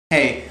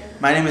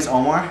My name is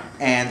Omar,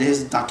 and this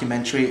is a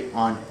documentary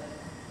on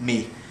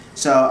me.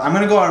 So I'm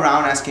gonna go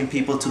around asking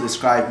people to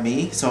describe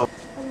me. So,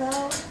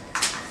 hello.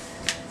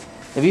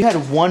 If you had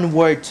one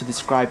word to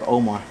describe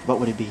Omar,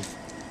 what would it be?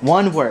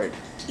 One word.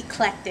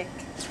 Eclectic.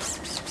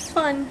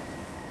 Fun.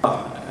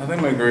 I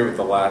think I agree with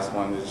the last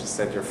one. It just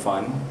said you're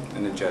fun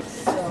and energetic.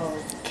 So,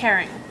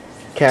 caring.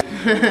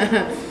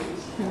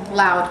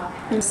 Loud.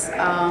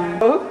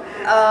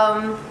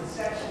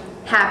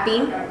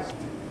 Happy.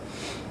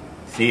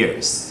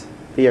 Fierce.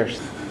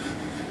 Fierce.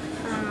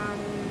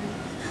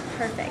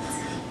 Perfect.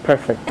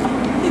 Perfect.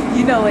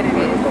 You know what it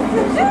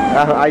is.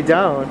 I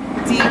don't.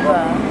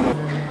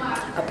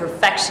 Diva. A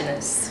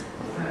perfectionist.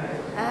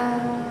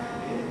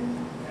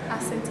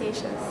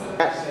 Ostentatious.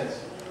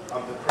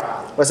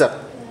 What's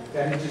up?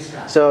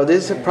 So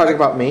this is a project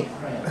about me.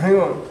 Hang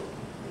on.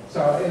 Do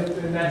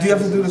you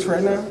have to do this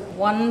right now?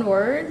 One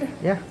word?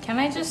 Yeah. Can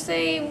I just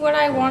say what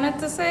I wanted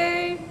to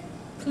say?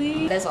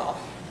 Please? That's all.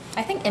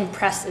 I think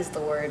impress is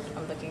the word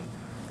I'm looking for.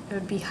 It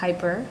would be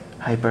hyper.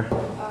 Hyper.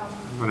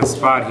 I'm gonna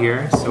spot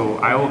here, so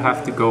I will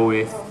have to go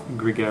with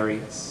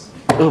gregarious.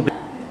 Ooh,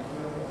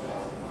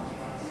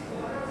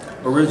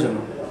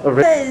 Original.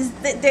 Because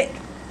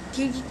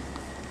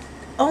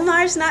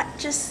Omar's not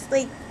just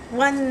like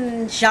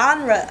one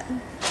genre.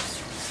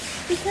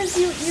 Because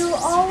you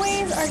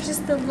always are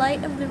just the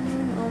light of the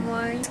room,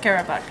 Omar. You care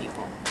about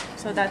people,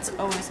 so that's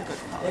always a good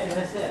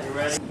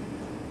quality.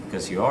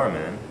 Because you are,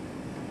 man.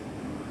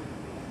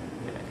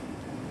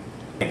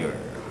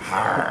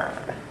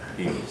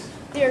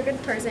 You're a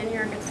good person.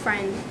 You're a good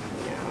friend.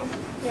 You know,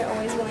 you're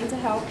always willing to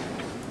help.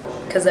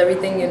 Because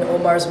everything in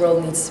Omar's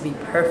world needs to be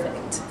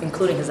perfect,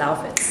 including his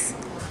outfits.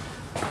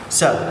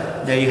 So,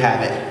 there you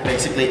have it.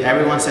 Basically,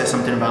 everyone says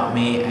something about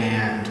me,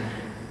 and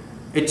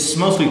it's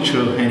mostly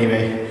true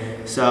anyway.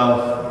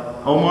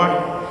 So, Omar,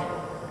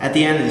 at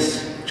the end,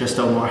 is just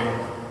Omar.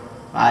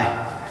 Bye.